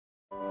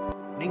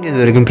நீங்கள் இது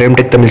வரைக்கும் பிரேம்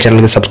டெக் தமிழ்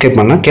சேனலுக்கு சப்ஸ்கிரைப்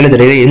பண்ணால் கீழே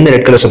தெரியல இந்த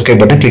red colour subscribe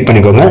button click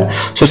பண்ணிக்கோங்க.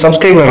 ஸோ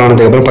சப்ஸ்கிரைப்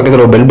ஆனதுக்கப்புறம்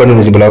பக்கத்தில் ஒரு பெல் பட்டன்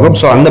விசிபிள் ஆகும்.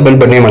 ஸோ அந்த பெல்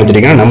பட்டனையும்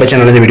அழுத்திட்டீங்கன்னா நம்ம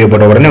சேனலில் வீடியோ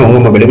போட்ட உடனே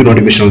உங்கள் மொபைலுக்கு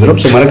நோட்டிஃபிகேஷன்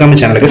வந்துடும். ஸோ மறக்காம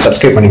சேனலுக்கு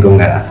சப்ஸ்கிரைப்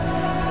பண்ணிக்கோங்க.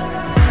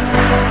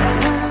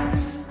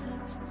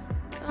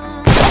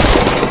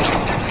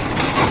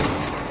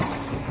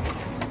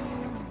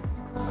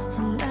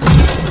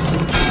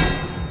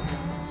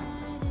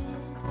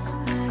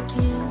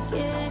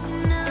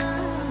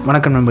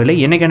 வணக்கம் நண்பர்களே,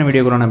 என்னைக்கான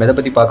வீடியோக்குள்ள நம்ம எதை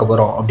பற்றி பார்க்க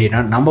போகிறோம் அப்படின்னா,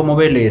 நம்ம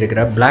மொபைலில்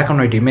இருக்கிற பிளாக்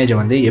அண்ட் ஒயிட் இமேஜை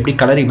வந்து எப்படி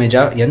கலர்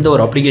இமேஜாக எந்த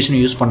ஒரு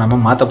அப்ளிகேஷனும் யூஸ்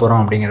பண்ணாமல் மாற்ற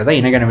போகிறோம் அப்படிங்கிறத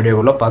என்னைக்கான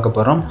வீடியோக்குள்ள பார்க்க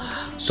போகிறோம்.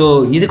 ஸோ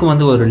இதுக்கு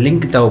வந்து ஒரு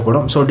லிங்க்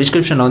தேவைப்படும். ஸோ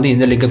டிஸ்கிரிப்ஷனில் வந்து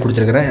இந்த லிங்கை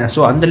கொடுத்துருக்கிறேன்.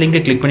 ஸோ அந்த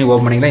லிங்கை கிளிக் பண்ணி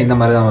ஓப்பன் பண்ணிங்கன்னா இந்த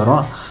மாதிரி தான்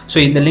வரும். ஸோ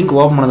இந்த லிங்க்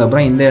ஓப்பன்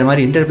பண்ணதுக்கப்புறம் இந்த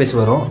மாதிரி இன்டர்ஃபேஸ்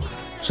வரும்.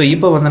 ஸோ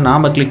இப்போ வந்து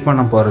நாம் கிளிக்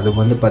பண்ண போகிறது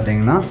வந்து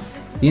பார்த்திங்கன்னா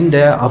இந்த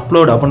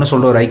அப்லோட் அப்படின்னு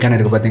சொல்கிற ஒரு ஐக்கான்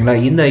இருக்குது பார்த்தீங்களா,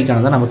 இந்த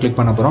ஐக்கானை தான் நம்ம கிளிக்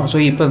பண்ண போகிறோம். ஸோ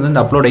இப்போ வந்து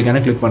இந்த அப்லோட் ஐக்கானை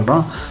கிளிக்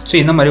பண்ணுறோம். ஸோ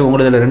இந்த மாதிரி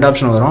உங்களுக்கு இதில் 2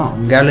 ஆப்ஷன் வரும்,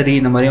 கேலரி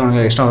இந்த மாதிரி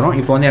உங்களுக்கு எக்ஸ்ட்ரா வரும்.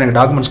 இப்போ வந்து எனக்கு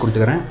டாக்குமெண்ட்ஸ்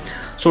கொடுத்துக்கிறேன்.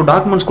 ஸோ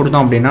டாக்குமெண்ட்ஸ்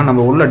கொடுத்தோம் அப்படின்னா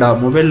நம்ம உள்ள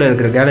மொபைலில்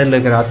இருக்கிற கேலரியில்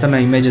இருக்கிற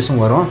அத்தனை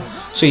இமேஜஸும் வரும்.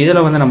 ஸோ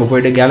இதில் வந்து நம்ம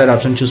போய்ட்டு கேலரி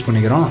ஆப்ஷன் சூஸ்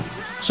பண்ணிக்கிறோம்.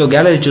 ஸோ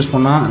கேலரி சூஸ்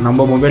பண்ணால்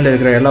நம்ம மொபைலில்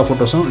இருக்கிற எல்லா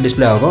ஃபோட்டோஸும்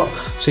டிஸ்பிளே ஆகும்.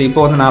 ஸோ இப்போ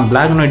வந்து நான்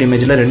பிளாக் அண்ட் ஒயிட்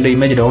இமேஜில் 2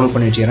 இமேஜ் டவுன்லோட்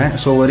பண்ணி வச்சுக்கிறேன்.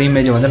 ஸோ ஒரு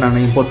இமேஜ் வந்து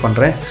நான் இம்போர்ட்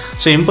பண்ணுறேன்.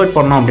 ஸோ இம்போர்ட்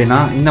பண்ணோம்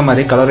அப்படின்னா இந்த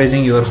மாதிரி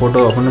கலரைசிங் யுவர்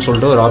ஃபோட்டோ அப்படின்னு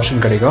சொல்லிட்டு ஒரு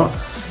ஆப்ஷன் கிடைக்கும்.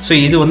 ஸோ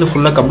இது வந்து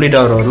ஃபுல்லாக கம்ப்ளீட்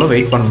ஆகிற வரலும்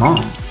வெயிட் பண்ணணும்.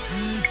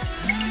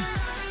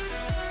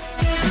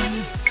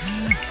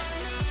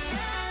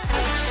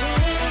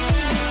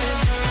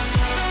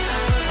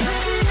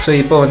 ஸோ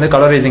இப்போ வந்து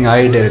கலரைசிங்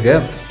ஆகிட்டு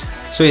இருக்குது.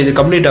 ஸோ இது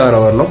கம்ப்ளீட் ஆகிற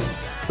வரலும்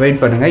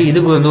வெயிட் பண்ணுங்கள்.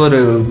 இதுக்கு வந்து ஒரு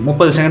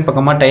 30 செகண்ட்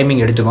பக்கமாக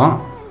டைமிங் எடுத்துக்கும்.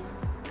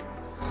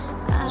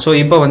 ஸோ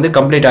இப்போ வந்து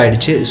கம்ப்ளீட்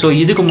ஆகிடுச்சு. ஸோ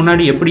இதுக்கு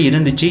முன்னாடி எப்படி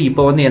இருந்துச்சு,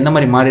 இப்போ வந்து எந்த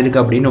மாதிரி மாறி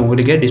இருக்குது அப்படின்னு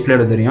உங்களுக்கே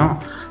டிஸ்பிளேல தெரியும்.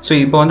 ஸோ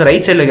இப்போ வந்து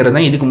ரைட் சைடில் இருக்கிறது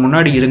தான் இதுக்கு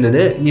முன்னாடி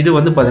இருந்தது. இது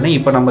வந்து பார்த்தீங்கன்னா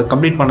இப்போ நம்ம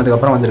கம்ப்ளீட்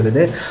பண்ணதுக்கப்புறம்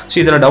வந்துருக்குது. ஸோ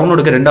இதில்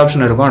டவுன்லோடுக்கு 2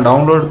 ஆப்ஷன் இருக்கும்.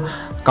 டவுன்லோட்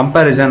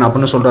கம்பேரிசன்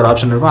அப்படின்னு சொல்கிற ஒரு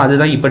ஆப்ஷன் இருக்கும்.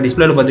 அதுதான் இப்போ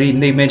டிஸ்பிளேல பார்த்துட்டு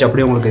இந்த இமேஜ்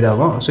அப்படியே உங்களுக்கு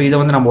இதாகும். ஸோ இதை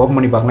வந்து நம்ம ஓப்பன்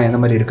பண்ணி பார்க்கலாம்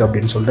எந்த மாதிரி இருக்குது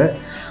அப்படின்னு சொல்லிட்டு.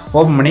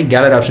 ஓப்பன் பண்ணி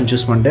கேலரி ஆப்ஷன்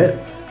சூஸ் பண்ணிட்டு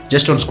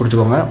ஜஸ்ட் ஒன்ஸ்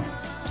கொடுத்துக்கோங்க.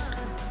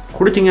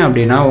 கொடுத்தீங்க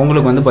அப்படின்னா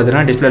உங்களுக்கு வந்து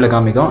பார்த்தீங்கன்னா டிஸ்பிளேல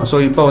காமிக்கும். ஸோ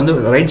இப்போ வந்து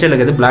ரைட் சைடில்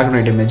இருக்கிறது black and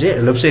white image,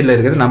 left சைடில்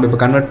இருக்கிறது நம்ம இப்போ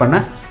கன்வெர்ட் பண்ண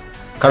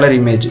கலர்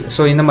இமேஜ்.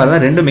 ஸோ இந்த மாதிரி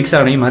தான் 2 மிக்ஸ்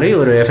ஆன மாதிரி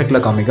ஒரு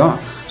எஃபெக்டில் காமிக்கும்.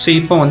 ஸோ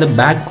இப்போ வந்து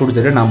பேக்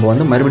கொடுத்துட்டு நம்ம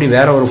வந்து மறுபடியும்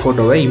வேறு ஒரு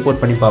ஃபோட்டோவை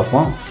இம்போர்ட் பண்ணி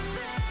பார்ப்போம்.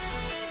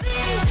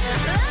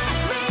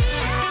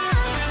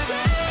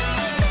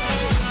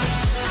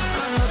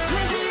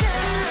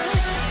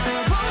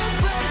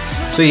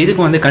 ஸோ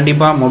இதுக்கு வந்து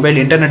கண்டிப்பாக மொபைல்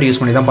இன்டர்நெட்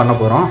யூஸ் பண்ணி தான் பண்ண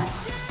போகிறோம்.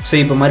 ஸோ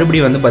இப்போ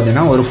மறுபடியும் வந்து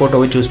பார்த்திங்கன்னா ஒரு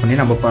ஃபோட்டோவை சூஸ் பண்ணி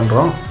நம்ம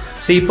பண்ணுறோம்.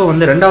 ஸோ இப்போ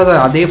வந்து ரெண்டாவது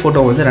அதே ஃபோட்டோ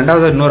வந்து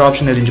ரெண்டாவது இன்னொரு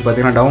ஆப்ஷன் இருந்துச்சு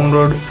பார்த்தீங்கன்னா,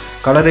 டவுன்லோட்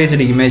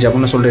கலரைஸ்டு இமேஜ்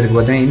அப்படின்னு சொல்லிட்டு இருக்குது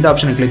பார்த்தீங்கன்னா, இந்த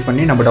ஆப்ஷனை கிளிக்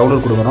பண்ணி நம்ம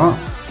டவுன்லோட் கொடுக்குறோம்.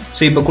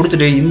 ஸோ இப்போ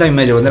கொடுத்துட்டு இந்த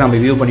இமேஜை வந்து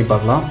நம்ம வியூ பண்ணி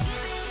பார்க்கலாம்.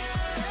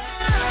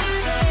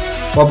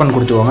 ஓப்பன்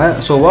கொடுத்துவோங்க.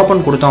 ஸோ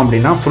ஓப்பன் கொடுத்தோம்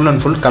அப்படின்னா ஃபுல்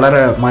அண்ட் ஃபுல்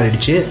கலராக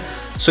மாறிடுச்சு.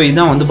 ஸோ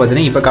இதுதான் வந்து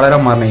பார்த்தீங்கன்னா இப்போ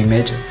கலராக மாறின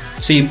இமேஜ்.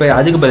 ஸோ இப்போ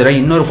அதுக்கு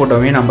பதிலாக இன்னொரு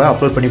ஃபோட்டோவையும் நம்ம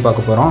அப்லோட் பண்ணி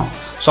பார்க்க போகிறோம்.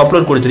 ஸோ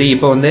அப்லோட் கொடுத்துட்டு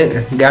இப்போ வந்து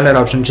கேலரி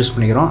ஆப்ஷன் சூஸ்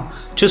பண்ணிக்கிறோம்.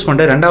 சூஸ்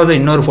பண்ணிட்டு ரெண்டாவது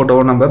இன்னொரு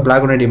ஃபோட்டோவை நம்ம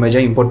பிளாக் அண்ட் ஒயிட்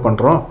இமேஜாக இம்போர்ட்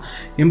பண்ணுறோம்.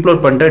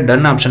 இம்போர்ட் பண்ணிட்டு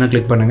டன் ஆப்ஷனை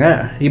கிளிக் பண்ணுங்கள்.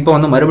 இப்போ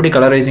வந்து மறுபடியும்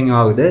கலரைசிங்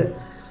ஆகுது.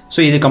 ஸோ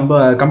இது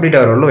கம்ப்ளீட்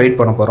ஆகிற வரலும் வெயிட்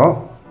பண்ண போகிறோம்.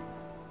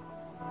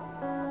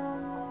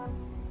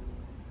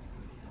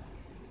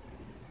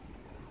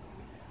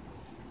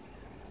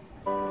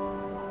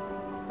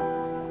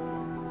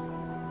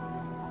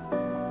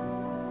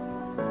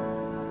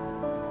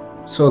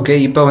 ஸோ ஓகே,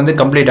 இப்போ வந்து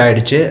கம்ப்ளீட்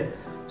ஆகிடுச்சு.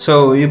 ஸோ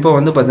இப்போ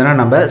வந்து பார்த்தீங்கன்னா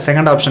நம்ம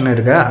செகண்ட் ஆப்ஷன்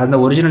இருக்க அந்த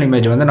ஒரிஜினல்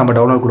இமேஜ் வந்து நம்ம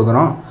டவுன்லோட்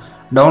கொடுக்குறோம்.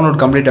 டவுன்லோட்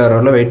கம்ப்ளீட் ஆகிற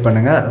வரல வெயிட்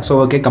பண்ணுங்கள். ஸோ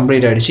ஓகே,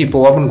 கம்ப்ளீட் ஆகிடுச்சு. இப்போ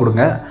ஓப்பன்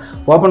கொடுங்க.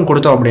 ஓப்பன்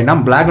கொடுத்தோம் அப்படின்னா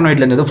பிளாக் அண்ட்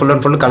ஒயிட்ல இருந்தது ஃபுல்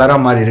அண்ட் ஃபுல் கலராக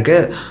மாறி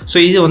இருக்குது. ஸோ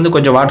இது வந்து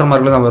கொஞ்சம் வாட்டர்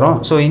மார்க்கில் தான் வரும்.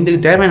 ஸோ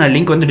இதுக்கு தேவையான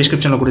லிங்க் வந்து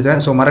டிஸ்கிரிப்ஷனில்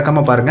கொடுத்தேன். ஸோ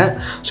மறக்காமல் பாருங்கள்.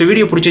 ஸோ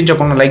வீடியோ பிடிச்சிருந்துச்சு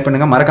அப்படின்னா லைக்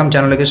பண்ணுங்கள், மறக்காம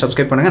சேனலுக்கு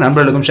சப்ஸ்கிரைப் பண்ணுங்கள்,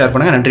 நண்பர்களுக்கும் ஷேர்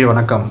பண்ணுங்கள். நன்றி,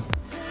 வணக்கம்.